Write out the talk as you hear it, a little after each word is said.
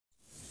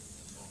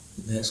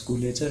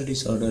Vasculature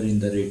disorder in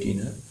the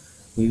retina.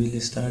 We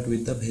will start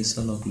with the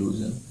vessel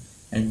occlusion,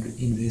 and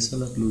in vessel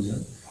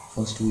occlusion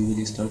first we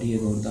will study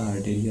about the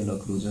arterial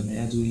occlusion.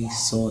 As we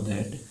saw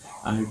that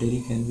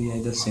artery can be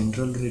either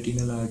central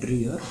retinal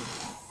artery or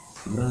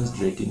branched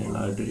retinal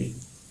artery.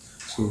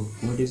 So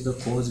what is the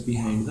cause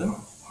behind the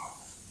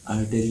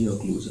artery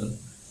occlusion?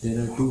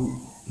 There are two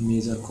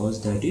major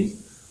causes, that is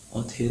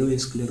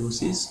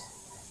atherosclerosis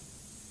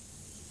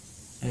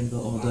and the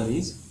other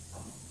is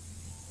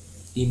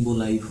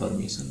emboli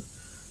formation.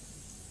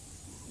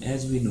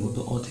 As we know,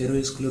 the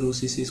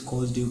atherosclerosis is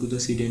caused due to the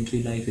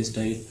sedentary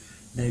lifestyle,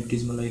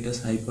 diabetes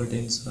mellitus,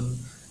 hypertension,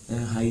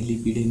 high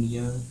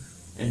lipidemia,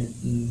 and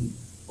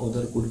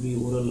other could be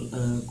oral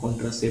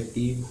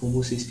contraceptive,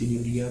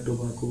 homocystinuria,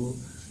 tobacco,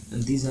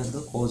 and these are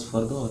the cause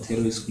for the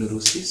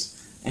atherosclerosis.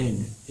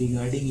 And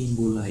regarding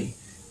emboli,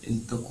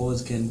 the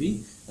cause can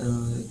be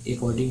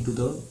according to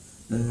the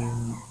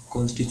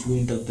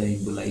constituent of the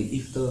emboli.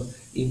 If the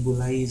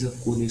emboli is of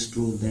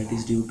cholesterol, that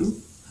is due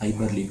to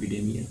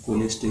hyperlipidemia.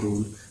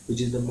 Cholesterol,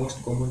 which is the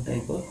most common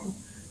type of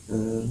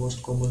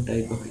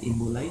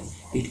emboli.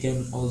 It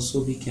can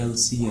also be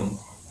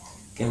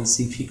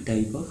calcific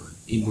type of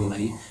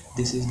emboli.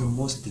 This is the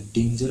most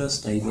dangerous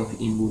type of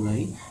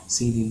emboli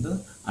seen in the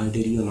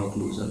arterial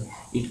occlusion.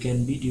 It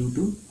can be due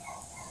to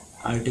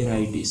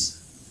arteritis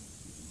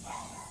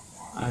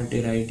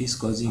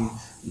causing,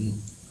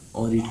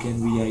 or it can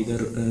be either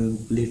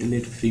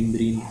platelet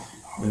fimbrine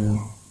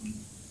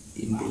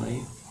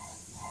emboli,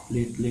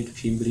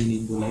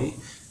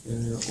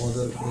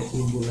 other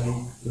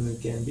emboli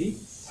can be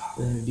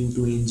due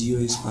to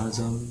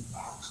angiospasm.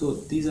 So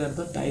these are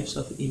the types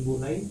of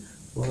emboli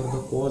or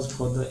the cause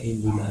for the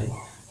emboli.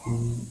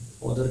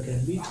 Other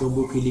can be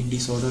thrombophilic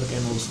disorder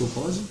can also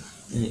cause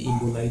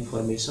emboli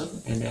formation,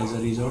 and as a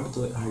result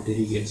the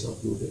artery gets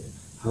occluded.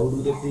 How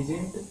do they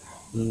present?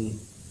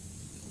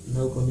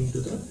 Now coming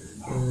to the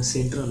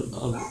central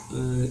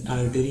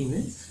artery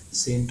में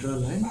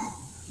central and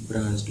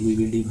branched. We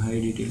will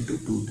divide it into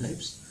two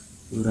types.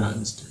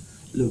 Branched.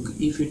 Look,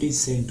 if it is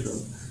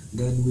central,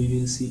 then we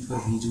will see for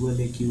visual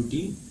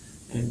acuity,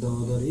 and the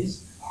other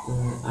is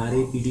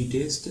RAPD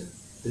test,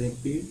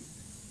 rapid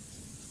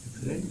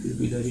apparent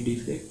pupillary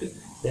defect.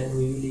 Then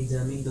we will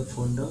examine the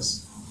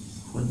fundus,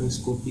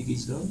 fundoscopic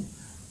is done,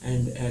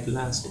 and at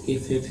last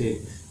FFA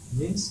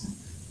means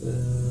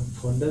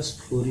fundus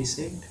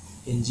fluorescent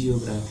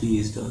angiography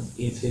is done.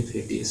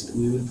 FFA test.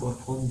 We will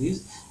perform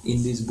this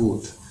in this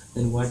both.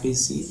 Then what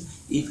is seen?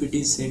 If it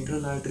is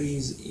central artery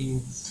is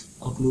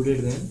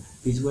occluded, then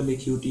visual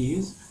acuity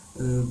is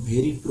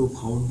very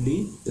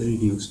profoundly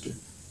reduced,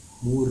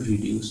 more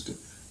reduced.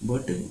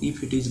 But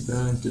if it is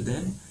branched,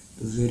 then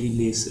very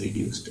less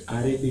reduced.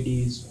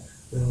 RAPD is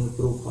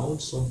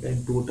profound.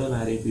 Sometimes total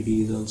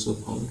RAPD is also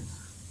found.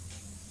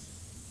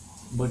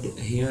 But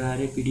here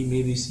RAPD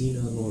may be seen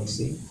or not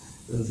seen.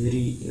 A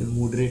very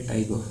moderate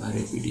type of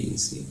RAPD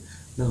is seen.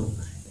 Now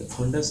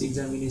fundus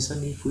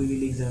examination, if we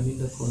will examine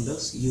the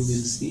fundus, you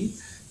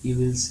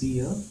will see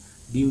a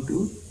due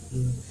to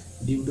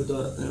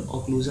the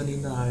occlusion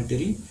in the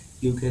artery,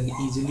 you can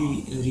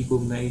easily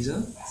recognize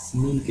a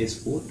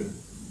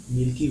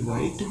milky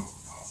white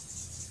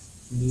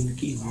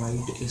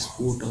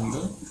spot on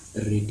the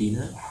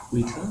retina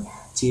with a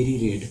cherry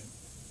red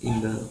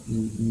in the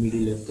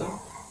middle of the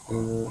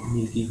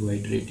milky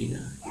white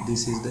retina.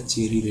 This is the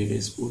cherry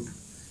red spot.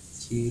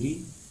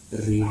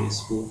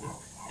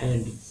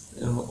 And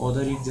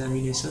other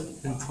examination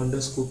and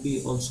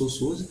fundoscopy also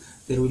shows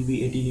there will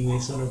be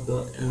attenuation of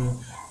the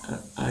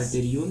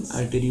arteriole.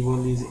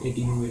 Arteriole is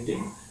attenuated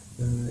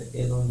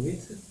along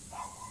with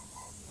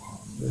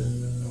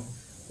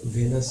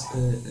venous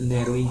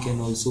narrowing can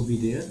also be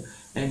there.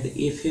 And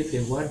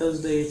FFA, what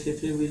does the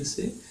FFA will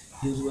say?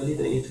 Usually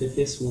the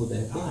FFA show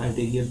that the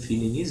arterial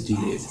filling is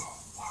delayed.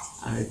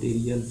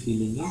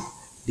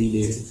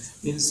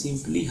 Means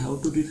simply how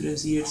to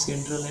differentiate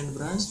central and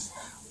branched.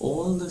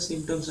 All the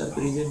symptoms are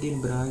present in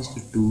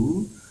branched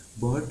too,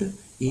 but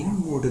in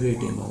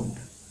moderate amount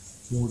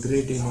में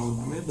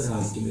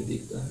branched में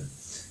दिखता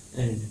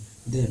है.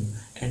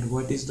 And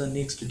what is the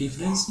next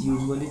difference?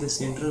 Usually the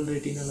central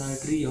retinal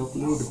artery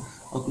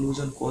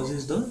occlusion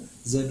causes the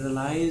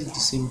generalized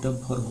symptom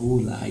for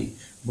whole eye,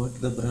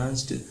 but the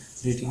branched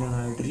retinal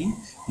artery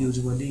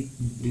usually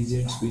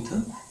presents with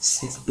a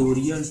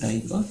sectorial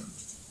type of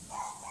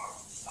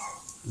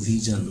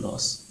vision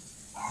loss.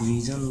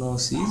 Vision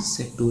loss is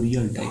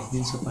sectorial type,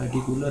 means a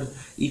particular,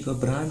 if a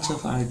branch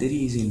of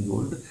artery is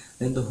involved,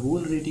 then the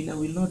whole retina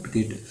will not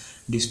get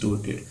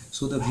distorted.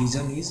 So the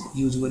vision is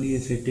usually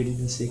affected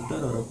in a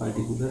sector or a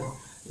particular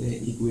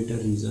equator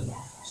region.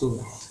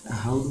 So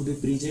how do they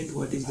present?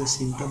 What is the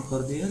symptom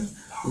for there?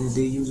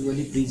 They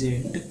usually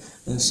present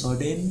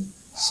sudden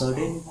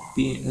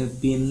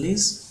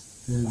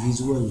painless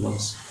visual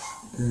loss.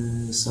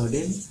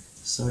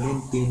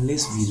 Sudden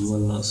painless visual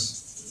loss.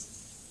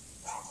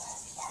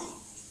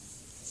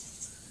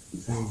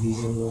 And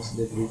vision loss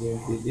they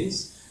present with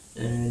this,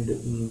 and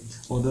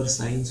other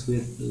signs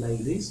were like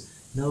this.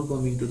 Now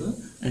coming to the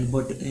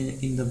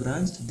in the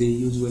branch they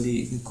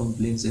usually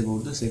complains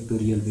about the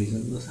sectorial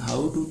vision.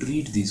 How to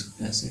treat this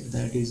patient,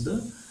 that is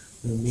the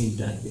main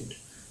target.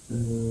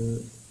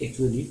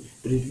 Actually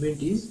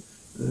treatment is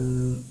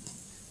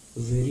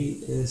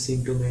very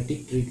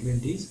symptomatic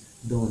treatment is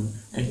done,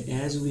 and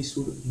as we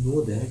should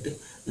know that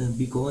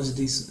because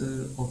this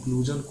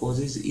occlusion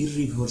causes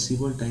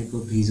irreversible type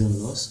of vision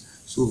loss,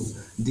 so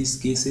these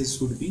cases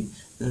should be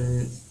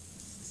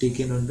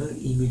taken under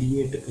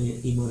immediate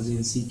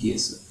emergency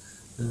case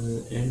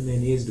and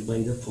managed by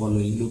the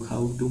following. Look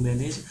how to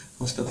manage.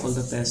 First of all,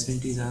 the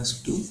patient is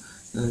asked to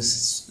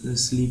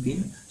sleep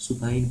in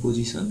supine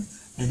position,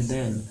 and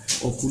then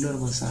ocular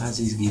massage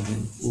is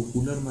given.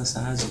 Ocular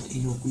massage,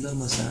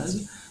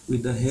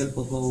 with the help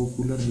of a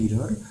ocular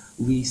mirror,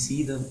 we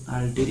see the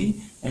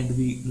artery and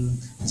we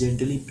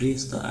gently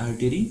press the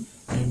artery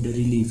and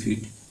relieve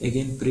it.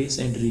 Again press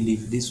and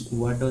relieve. This,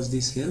 what does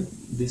this help?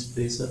 This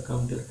pressure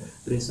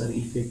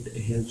effect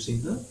helps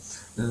in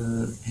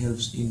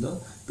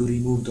the to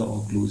remove the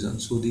occlusion.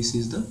 So this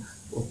is the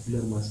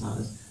ocular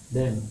massage.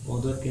 Then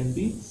other can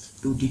be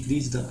to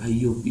decrease the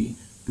IOP.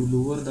 To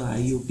lower the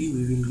IOP,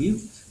 we will give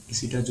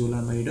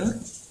acetazolamide or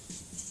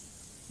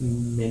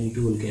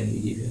mannitol can be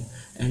given,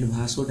 and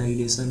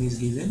vasodilation is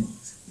given.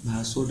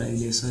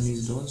 Vasodilation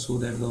is done so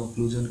that the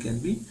occlusion can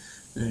be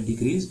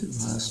decreased.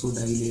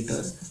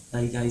 Vasodilator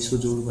like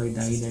isozode by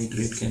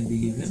dinitrate can be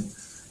given,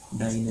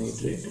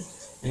 dinitrate,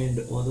 and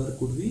other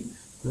could be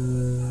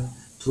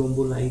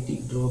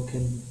thrombolytic drug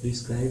can be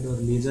prescribed, or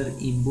laser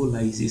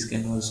embolysis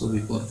can also be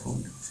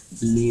performed.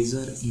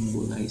 Laser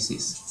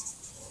embolysis.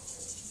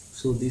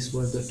 So this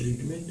was the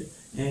treatment,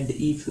 and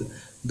if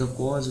the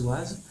cause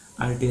was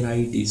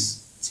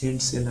arteritis,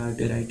 giant cell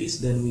arteritis,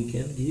 then we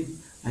can give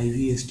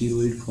IV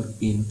steroid for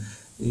pain.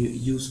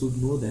 You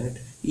should know that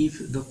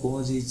if the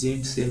cause is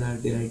giant cell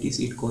arteritis,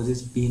 it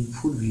causes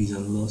painful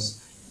vision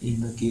loss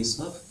in the case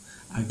of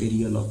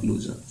arterial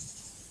occlusion.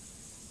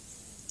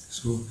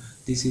 So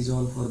this is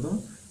all for the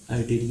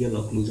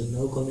arterial occlusion.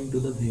 Now coming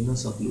to the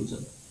venous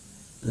occlusion.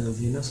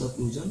 Venous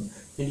occlusion,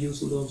 and you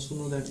should also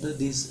know that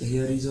this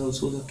here is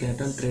also the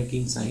cattle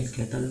tracking sign.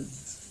 Cattle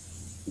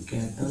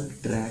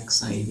track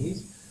sign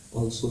is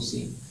also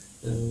seen.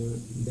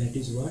 That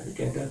is what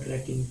cattle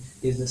tracking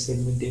is, the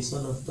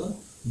segmentation of the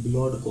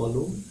blood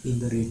column in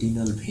the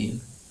retinal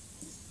vein.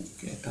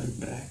 Cattle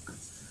track.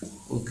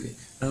 Okay,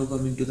 now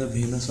coming to the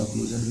venous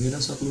occlusion.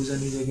 Venous occlusion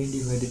is again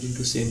divided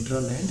into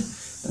central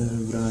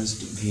and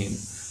branched vein.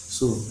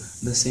 So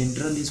the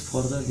central is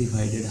further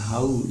divided.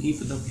 How?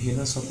 If the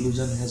venous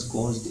occlusion has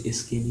caused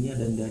ischemia,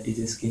 then that is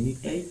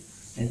ischemic type,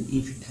 and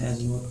if it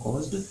has not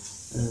caused,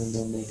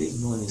 then that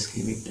is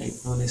non-ischemic type.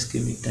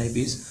 Non-ischemic type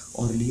is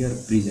earlier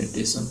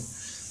presentation.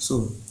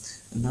 So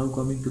now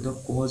coming to the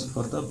cause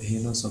for the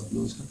venous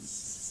occlusion.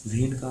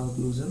 Vein ka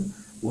occlusion,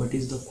 what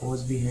is the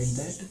cause behind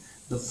that?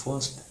 The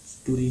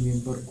first to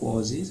remember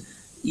cause is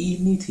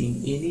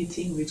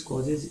anything which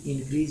causes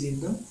increase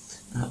in the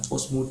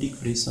osmotic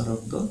pressure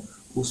of the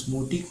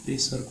osmotic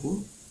pressure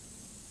को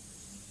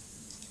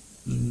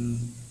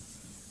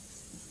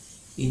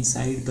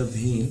inside the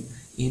vein.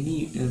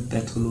 Any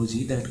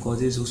pathology that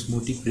causes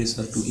osmotic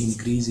pressure to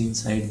increase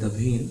inside the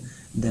vein,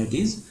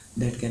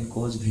 that can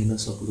cause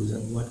venous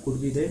occlusion. What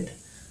could be that?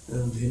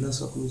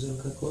 Venous occlusion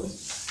का cause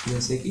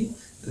जैसे कि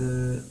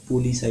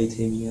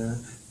polycythemia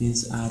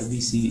means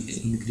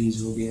RBC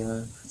increase हो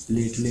गया,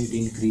 platelet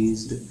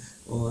increased,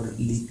 और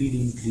lipid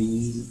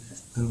increase,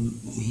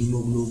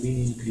 hemoglobin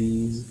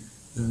increase,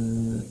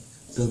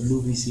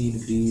 WBC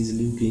increase,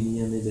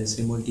 leukaemia में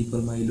जैसे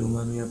multiple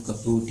myeloma में आपका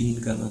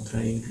प्रोटीन का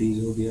मात्रा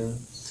इंक्रीज हो गया,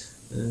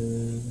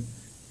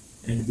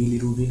 एंड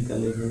बिलीरुबिन का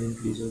लेवल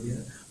इंक्रीज हो गया.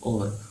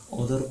 और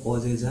other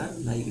causes are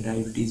like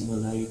diabetes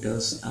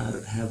mellitus,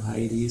 are have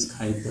high risk,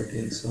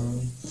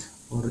 hypertension,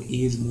 और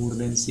as more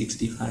than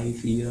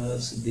 65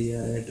 years they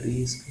are at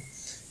risk,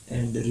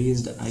 and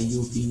raised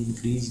IOP,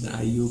 increased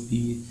IOP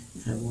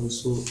have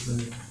also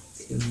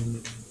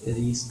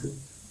risk.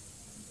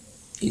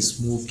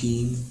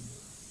 Smoking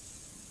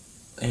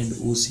and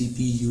OCP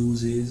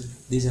uses,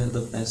 these are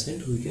the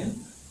patient who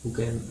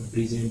can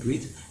present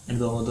with. And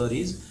the other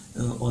is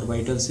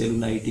orbital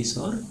cellulitis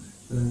or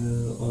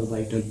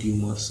orbital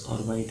tumors.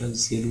 Orbital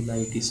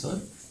cellulitis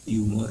or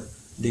tumor,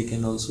 they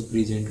can also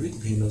present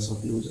with venous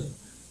occlusion.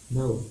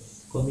 Now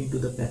coming to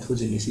the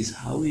pathogenesis,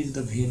 how is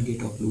the vein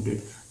get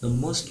occluded? The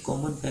most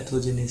common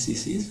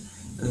pathogenesis is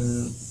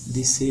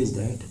this says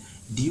that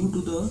due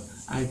to the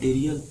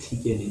arterial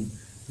thickening,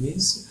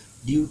 means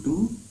due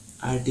to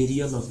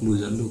arterial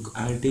occlusion. Look,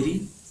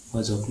 artery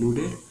was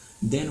occluded,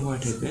 then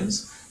what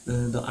happens?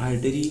 The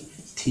artery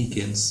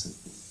thickens,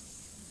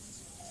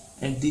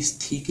 and this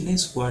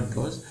thickness what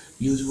does?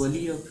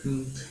 Usually a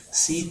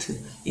sheath,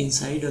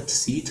 inside a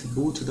sheath,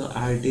 both the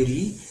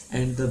artery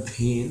and the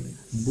vein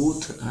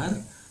both are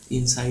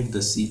inside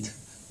the sheath.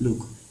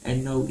 Look,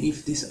 and now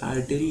if this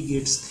artery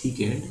gets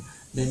thickened,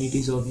 then it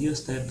is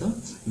obvious that the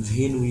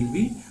vein will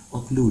be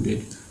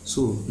occluded.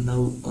 So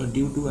now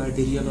due to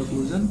arterial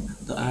occlusion,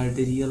 the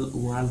arterial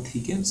wall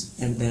thickens,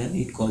 and then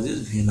it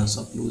causes venous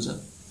occlusion.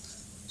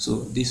 So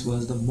this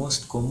was the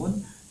most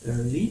common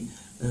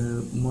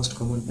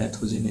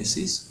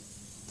pathogenesis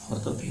for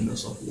the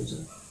venous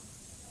occlusion.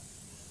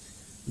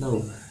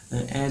 Now,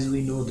 as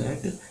we know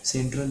that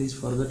central is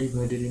further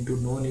divided into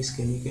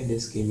non-ischemic and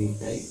ischemic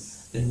type.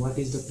 Then what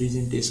is the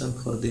presentation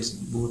for this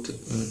both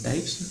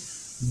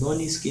types?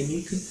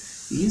 Non-ischemic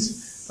is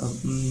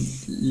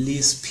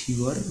less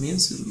fever,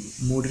 means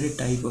moderate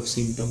type of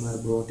symptom are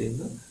brought in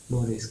the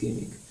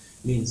non-ischemic.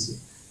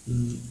 Means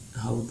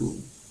how to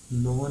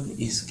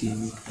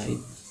non-ischemic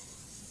type,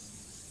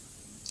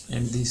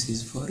 and this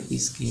is for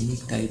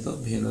ischemic type of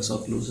venous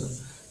occlusion.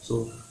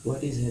 So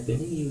what is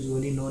happening,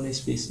 usually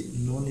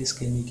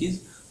non-ischemic is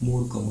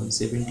more common,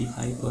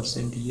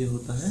 75% ये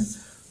होता है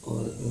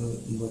और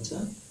बचा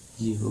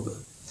ये होगा.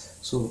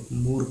 So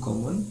more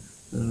common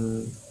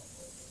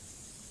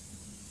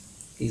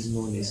is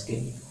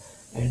non-ischemic,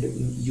 and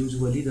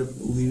usually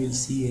we will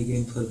see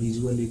again for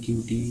visual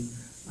acuity,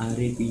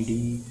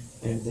 RAPD,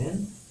 and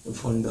then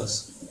fundus.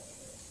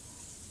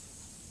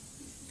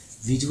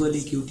 Visual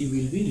acuity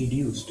will be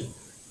reduced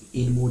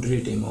in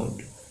moderate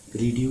amount,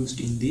 reduced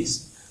in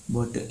this,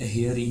 but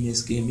here in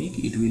ischemic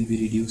it will be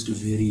reduced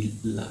very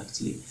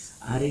largely.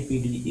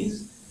 RAPD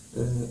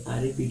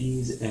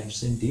is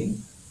absent in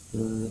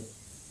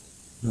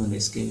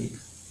non-ischemic,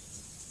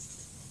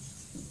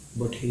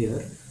 but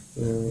here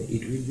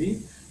it will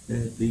be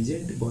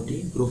present but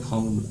in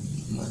profound.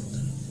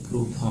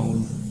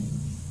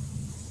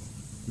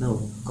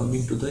 Now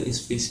coming to the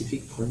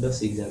specific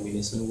fundus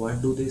examination,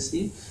 what do they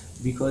see?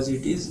 Because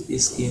it is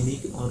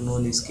ischemic or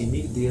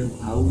non-ischemic, there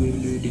how will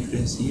we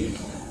differentiate?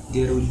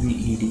 There will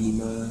be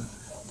edema,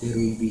 there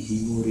will be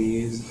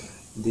hemorrhage,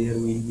 there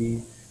will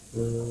be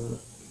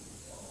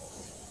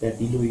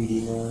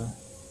papilloedema,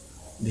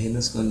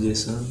 venous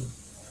congestion.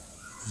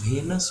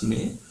 Venous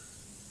में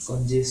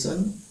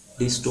congestion,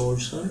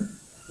 distortion,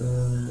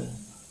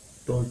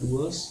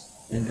 tortuous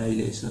and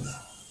dilation.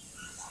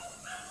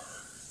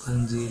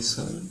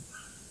 Congestion,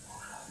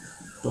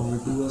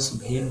 tortuous,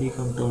 vein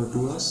become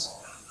tortuous,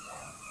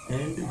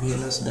 and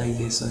venous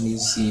dilation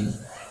is seen.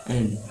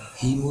 And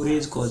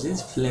hemorrhage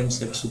causes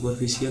flame-shaped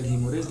superficial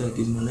hemorrhage, that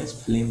is known as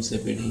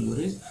flame-shaped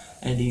hemorrhage,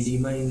 and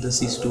edema in the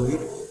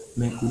cystoid,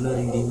 macular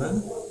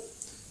edema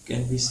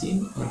can be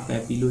seen, or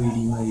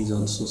papilloedema is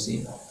also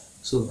seen.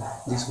 So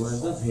this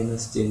was the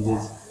venous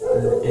changes,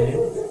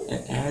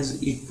 and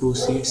as it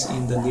proceeds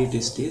in the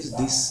late stage,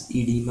 this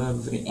edema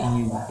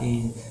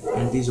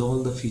and these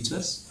all the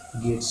features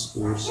gets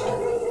worse.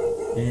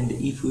 And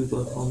if we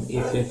perform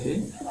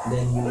FFA,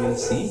 then you will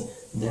see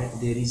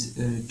that there is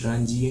a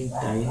transient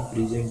time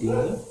present in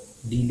the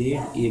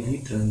delayed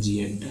AV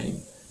transient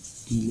time.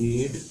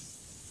 Delayed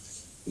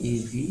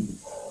AV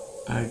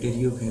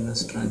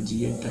arteriovenous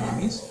transient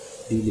time is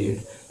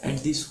delayed, and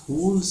this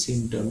whole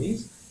symptom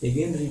is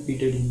again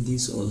repeated in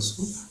this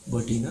also,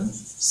 but in a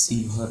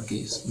severe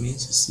case,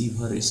 means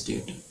severe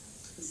state.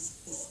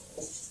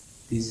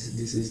 This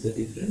is the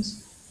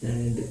difference.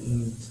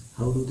 And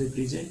how do they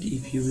present?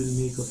 If you will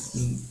make a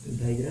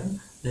diagram,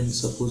 then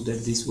suppose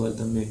that this was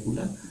the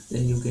macula,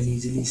 then you can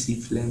easily see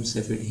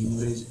flame-shaped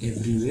hemorrhage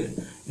everywhere,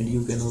 and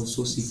you can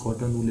also see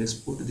cotton wool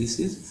spot. This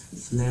is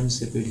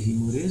flame-shaped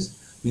hemorrhage,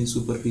 means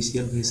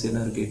superficial vessel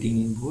are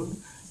getting involved,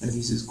 and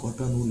this is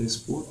cotton wool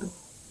spot,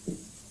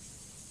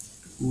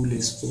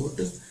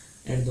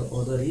 and the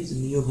other is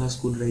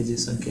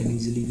neovascularization can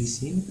easily be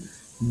seen,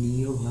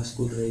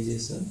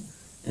 neovascularization,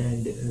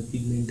 and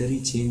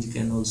pigmentary change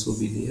can also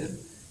be there,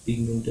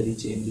 pigmentary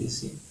change is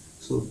seen.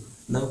 So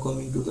now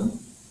coming to the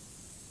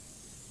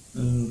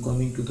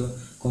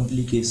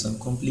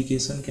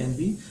complication can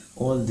be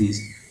all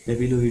these: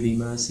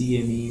 papilloedema,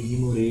 CME,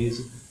 hemorrhage.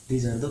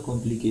 These are the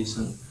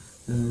complication.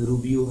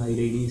 Rubeosis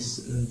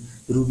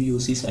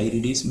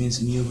iridis means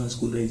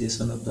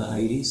neovascularization of the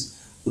iris.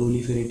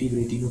 Proliferative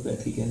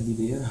retinopathy can be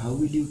there. How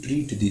will you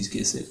treat these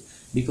cases?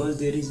 Because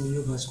there is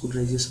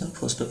neovascularization,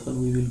 first of all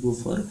we will go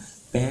for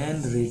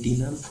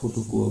pan-retinal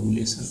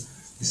photocoagulation.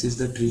 This is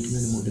the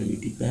treatment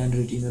modality,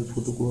 pan-retinal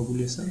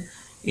photocoagulation,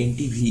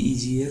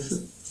 anti-VEGF.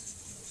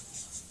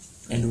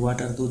 And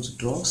what are those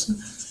drugs?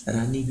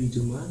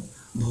 Ranibizumab,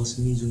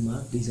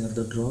 bosnizumab. These are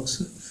the drugs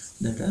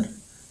that are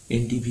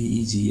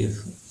anti-VEGF,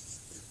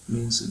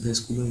 means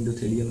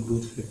vasculoendothelial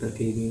growth factor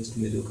के against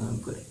में जो काम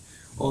करे.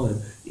 Or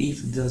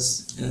if the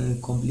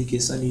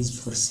complication is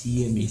for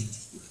CME,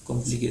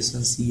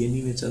 complication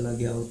CME में चला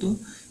गया हो तो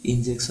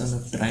injection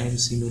of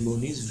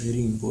triamcinolone is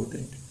very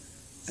important.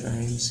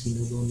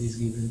 Triamcinolone is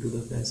given to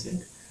the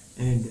patient,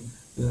 and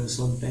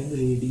sometimes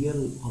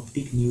radial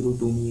optic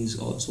neurotomy is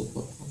also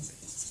performed.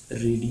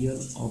 Radial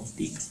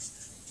optic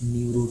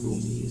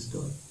neurotomy is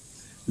done.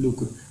 Look,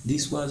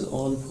 this was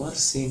all for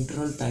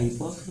central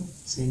type of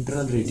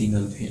central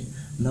retinal vein.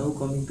 Now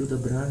coming to the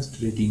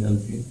branched retinal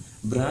vein.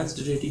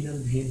 Branched retinal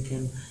vein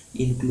can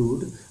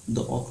include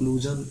the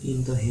occlusion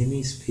in the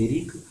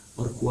hemispheric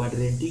or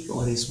quadrantic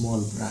or a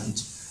small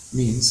branch.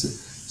 Means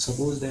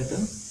suppose that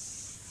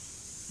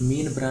a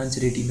main branch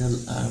retinal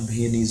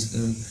vein is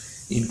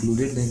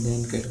included,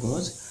 then can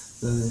cause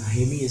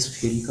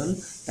hemispherical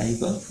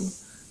type of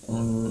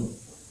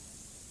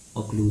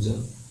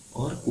occlusion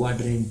or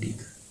quadrantic.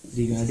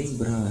 Regarding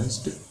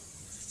branched,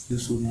 you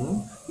should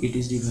know it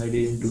is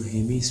divided into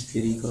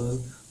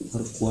hemispherical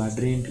or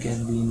quadrant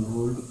can be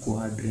involved,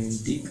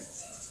 quadrantic,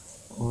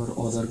 or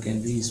other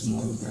can be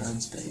small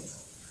branch type.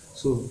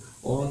 So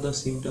all the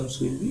symptoms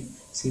will be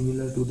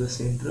similar to the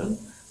central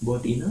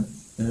but in a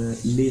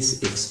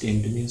less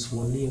extent, means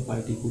only a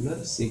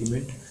particular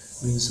segment.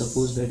 Means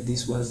suppose that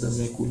this was the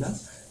macula,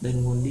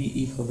 then only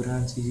if a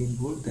branch is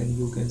involved, then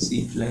you can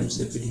see phlegm,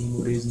 septic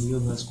hemorrhage,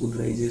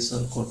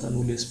 neovascularization,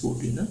 cortanule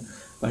spot in a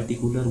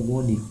particular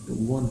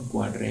one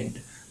quadrant,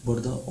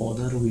 but the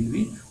other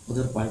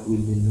part will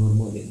be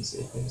normal in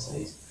shape and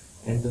size,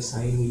 and the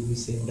sign will be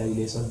same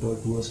dilation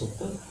tortuous of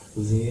the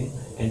vein,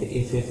 and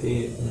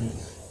FFA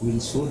will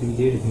show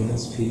delayed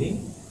venous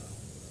filling,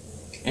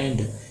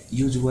 and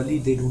usually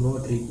they do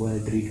not require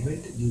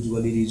treatment,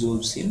 usually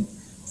resolves in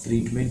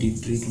treatment. In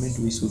treatment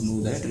we should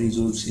know that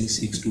resolves in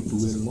 6 to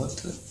 12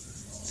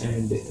 months,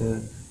 and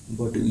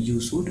but you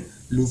should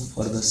look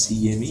for the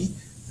CME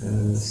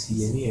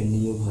and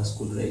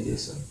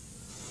neovascularization.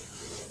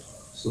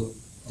 So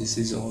this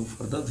is all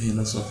for the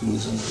venous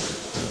occlusion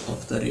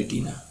of the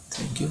retina.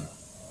 Thank you.